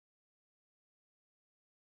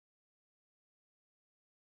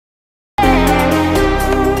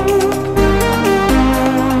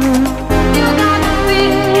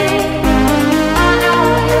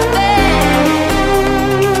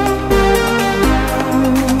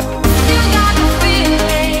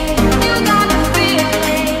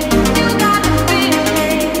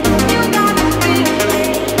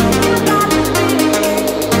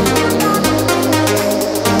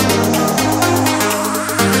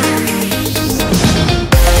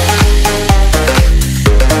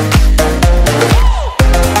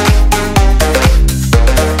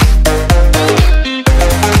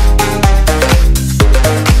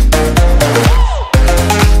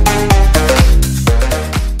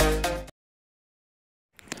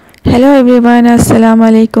Hello everyone, Assalamu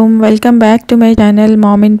alaikum. Welcome back to my channel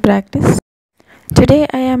Mom in Practice. Today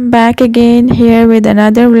I am back again here with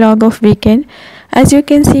another vlog of weekend. As you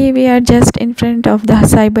can see, we are just in front of the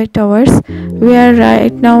Cyber Towers. We are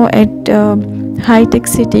right now at high-tech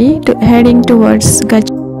city heading towards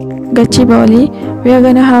Gachibowli. We are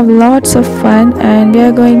gonna have lots of fun and we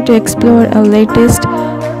are going to explore a latest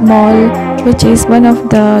mall, which is one of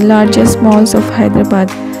the largest malls of Hyderabad.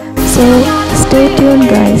 So stay tuned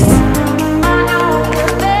guys.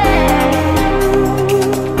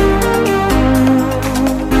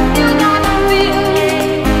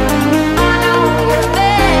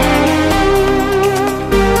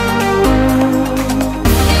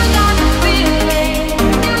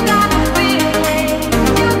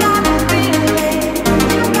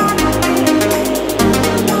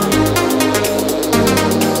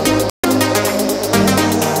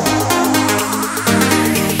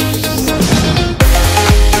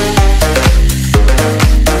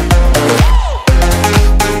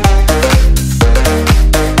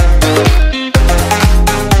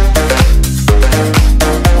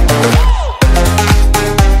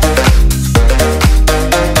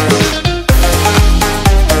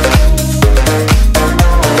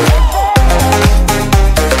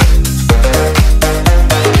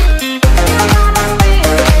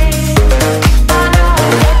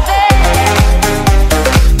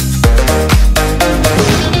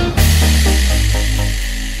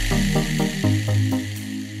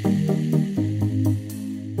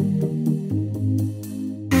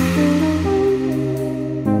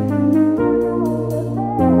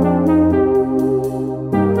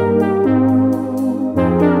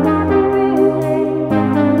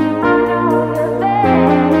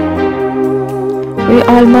 We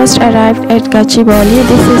almost arrived at Gachibowli.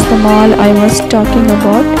 This is the mall I was talking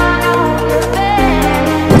about.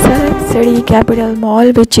 Sarath City Capital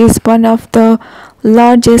Mall, which is one of the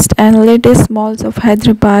largest and latest malls of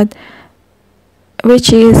Hyderabad,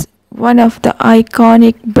 which is one of the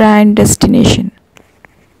iconic brand destination.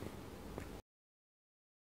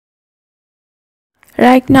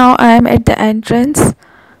 Right now I am at the entrance.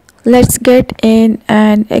 Let's get in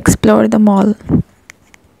and explore the mall.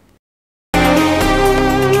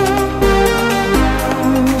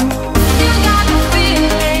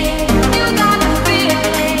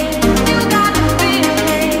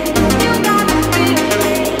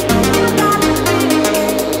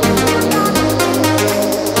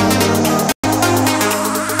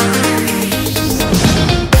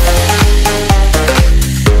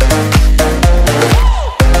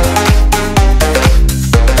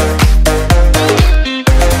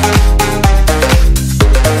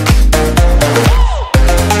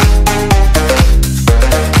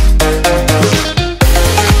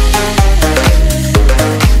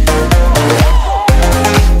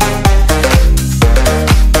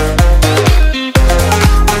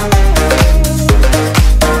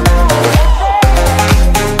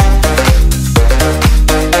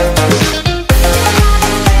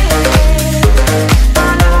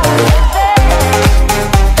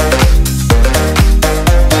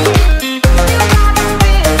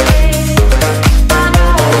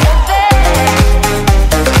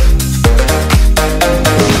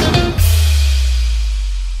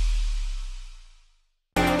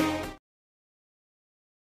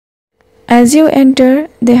 As you enter,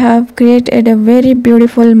 they have created a very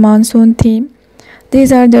beautiful monsoon theme.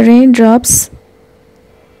 These are the raindrops.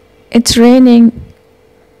 It's raining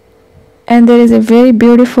and there is a very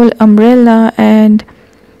beautiful umbrella, and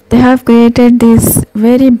they have created this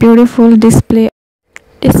very beautiful display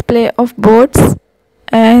of boats,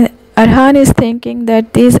 and Arhan is thinking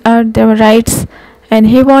that these are the rides and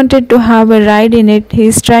he wanted to have a ride in it. He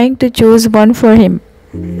is trying to choose one for him.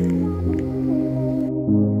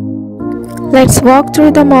 Let's walk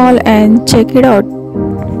through the mall and check it out.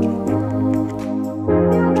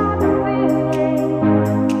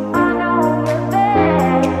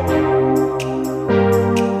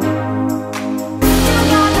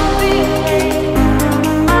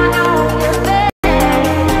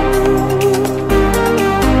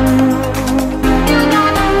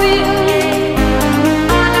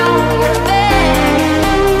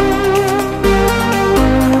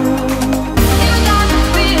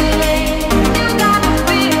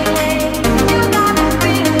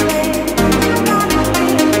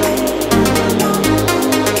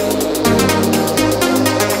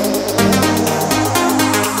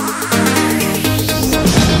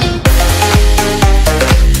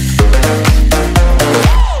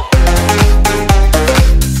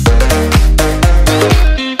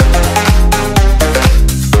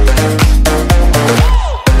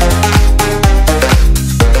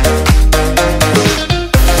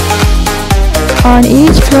 On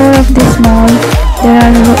each floor of this mall, there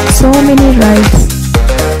are so many rides,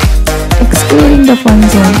 excluding the fun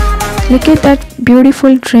zone. Look at that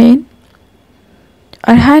beautiful train.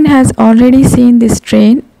 Arhan has already seen this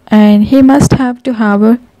train and he must have to have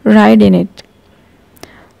a ride in it.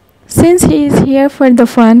 Since he is here for the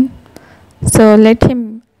fun, so let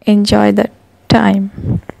him enjoy the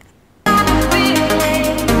time.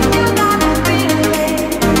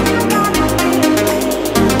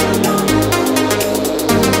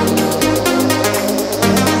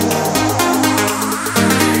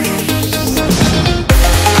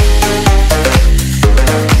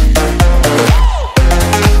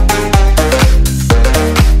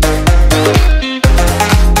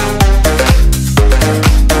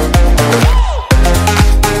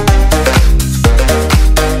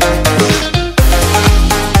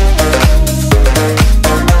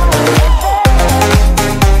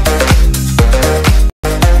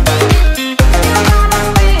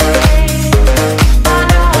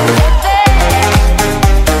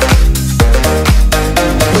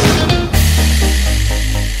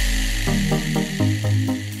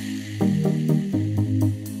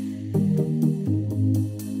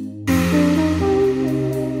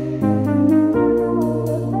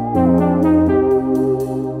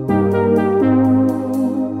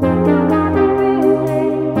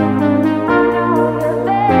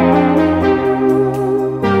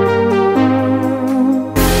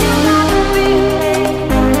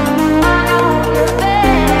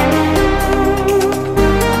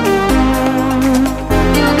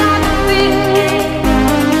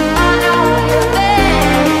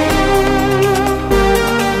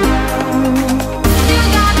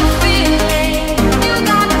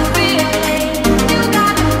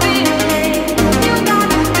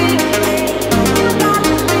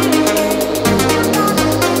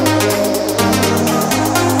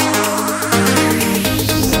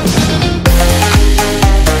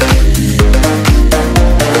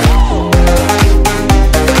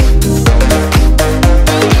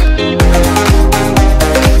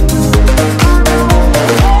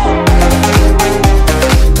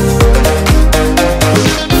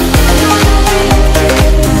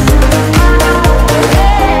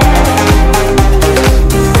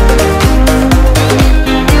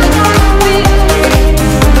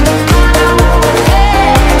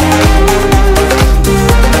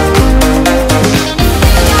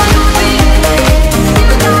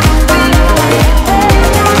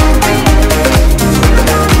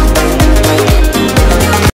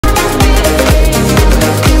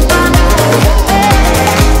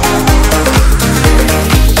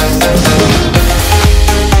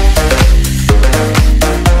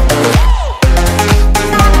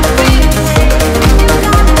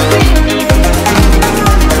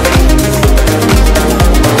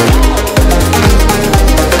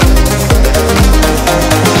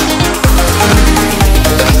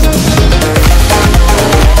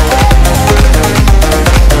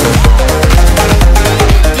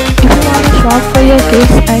 For your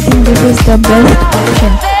kids, I think this is the best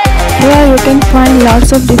option. Here you can find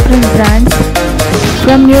lots of different brands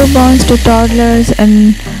from newborns to toddlers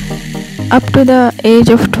and up to the age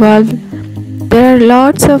of 12. There are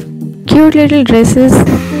lots of cute little dresses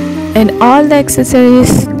and all the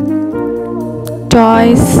accessories,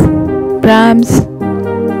 toys, prams,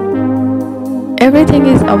 everything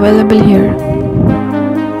is available here.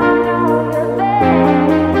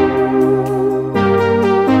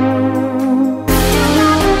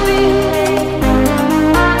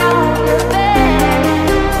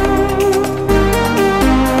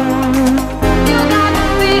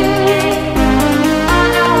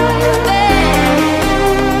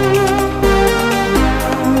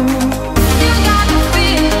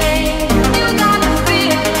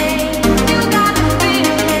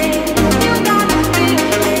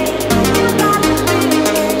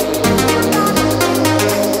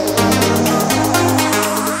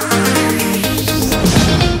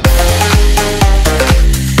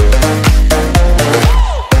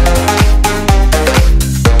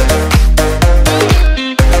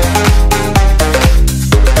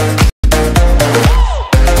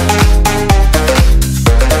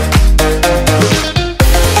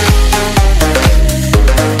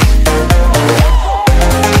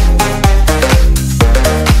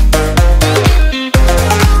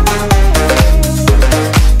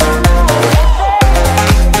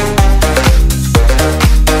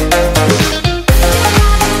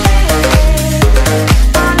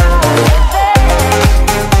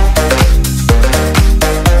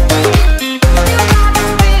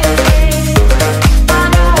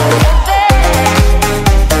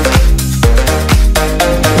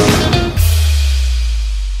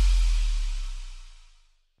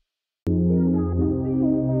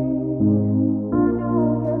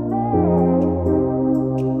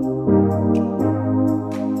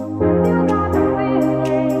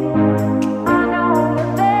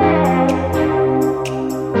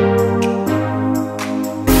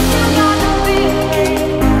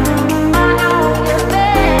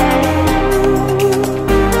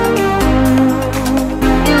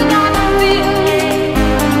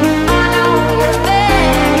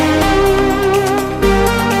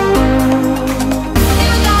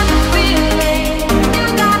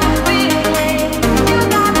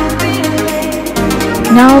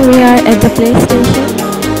 Now we are at the play station,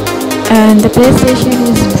 and the play station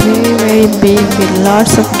is very big with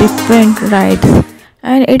lots of different rides,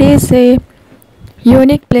 and it is a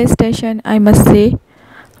unique play station, I must say.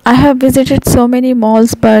 I have visited so many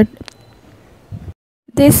malls, but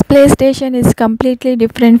this play station is completely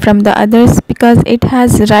different from the others because it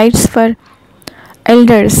has rides for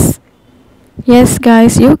elders. Yes,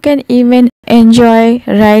 guys, you can even enjoy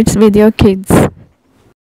rides with your kids.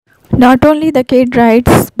 Not only the kid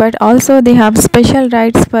rides, but also they have special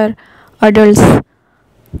rides for adults.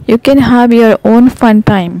 You can have your own fun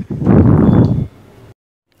time.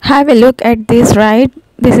 Have a look at this ride.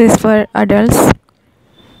 This is for adults.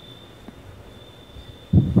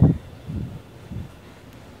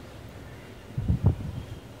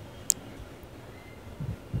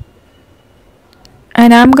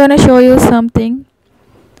 And I'm gonna show you something.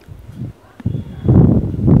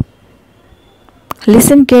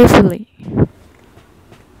 Listen carefully.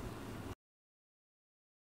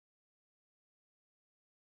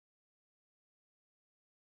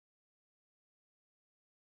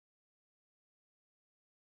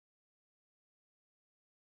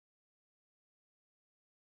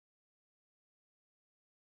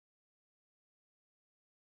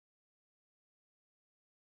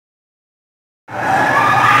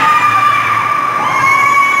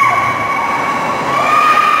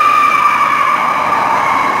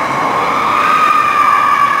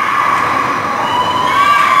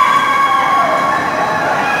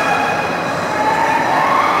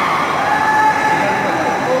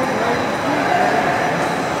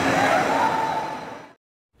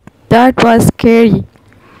 That was scary.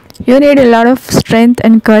 You need a lot of strength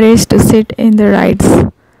and courage to sit in the rides.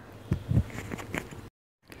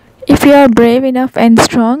 If you are brave enough and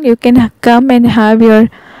strong, you can come and have your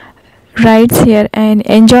rides here and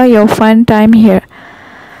enjoy your fun time here.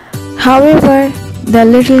 However, the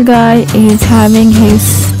little guy is having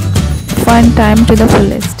his fun time to the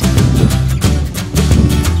fullest.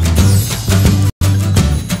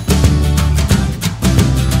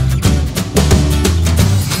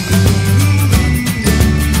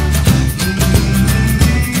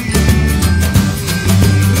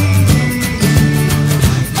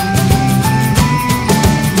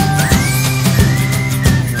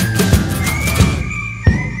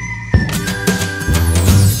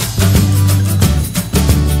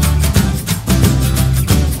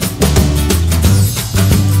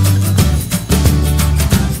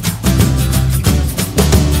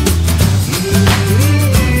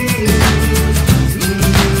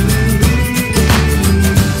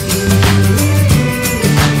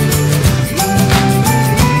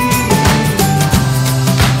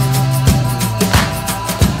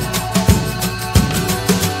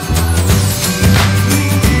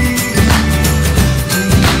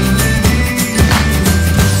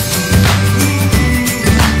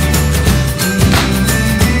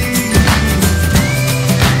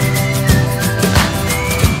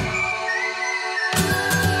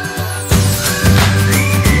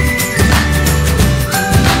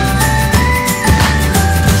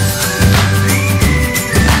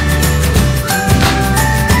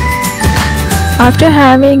 After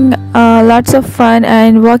having lots of fun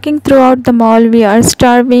and walking throughout the mall, we are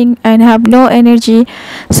starving and have no energy.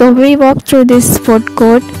 So we walk through this food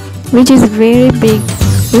court, which is very big.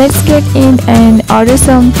 Let's get in and order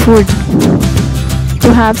some food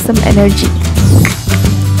to have some energy.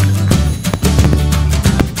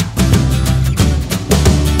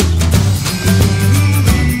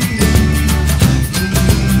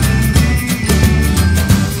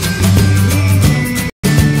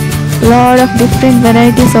 Lot of different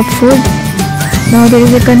varieties of food. Now there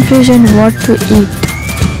is a confusion what to eat.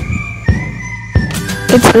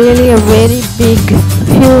 It's really a very big,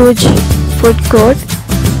 huge food court.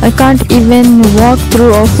 I can't even walk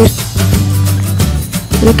through of it.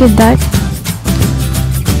 Look at that.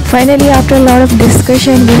 Finally, after a lot of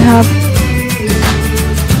discussion, we have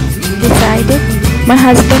decided. My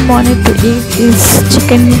husband wanted to eat his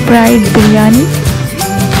chicken fried biryani.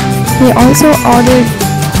 He also ordered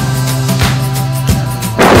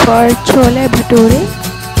for chole bhature,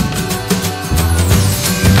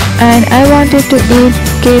 and I wanted to eat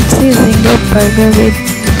KFC zinger burger with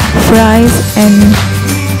fries and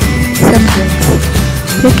some drinks.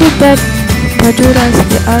 Look at that bhaturas,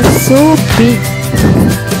 they are so big.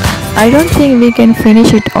 I don't think we can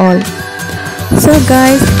finish it all. So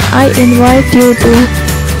guys, I invite you to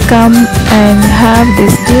come and have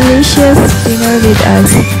this delicious dinner with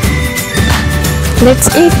us. Let's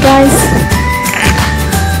eat, guys.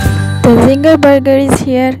 The zinger burger is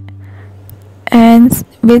here, and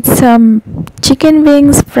with some chicken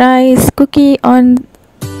wings, fries, cookie on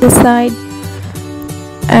the side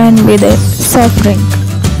and with a soft drink.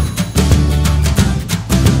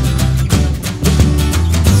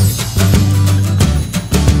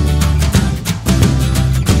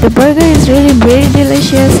 The burger is really very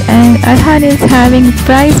delicious and Arhan is having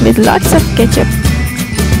fries with lots of ketchup.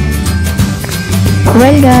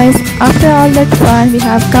 Well guys, after all that fun, we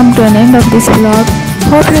have come to an end of this vlog.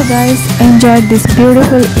 Hope you guys enjoyed this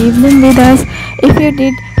beautiful evening with us. If you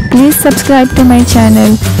did, please subscribe to my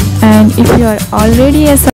channel, and if you are already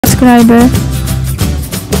a subscriber,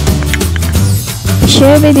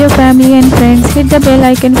 share with your family and friends. Hit the bell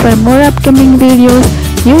icon for more upcoming videos.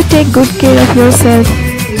 You take good care of yourself.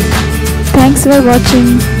 Thanks for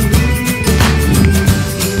watching.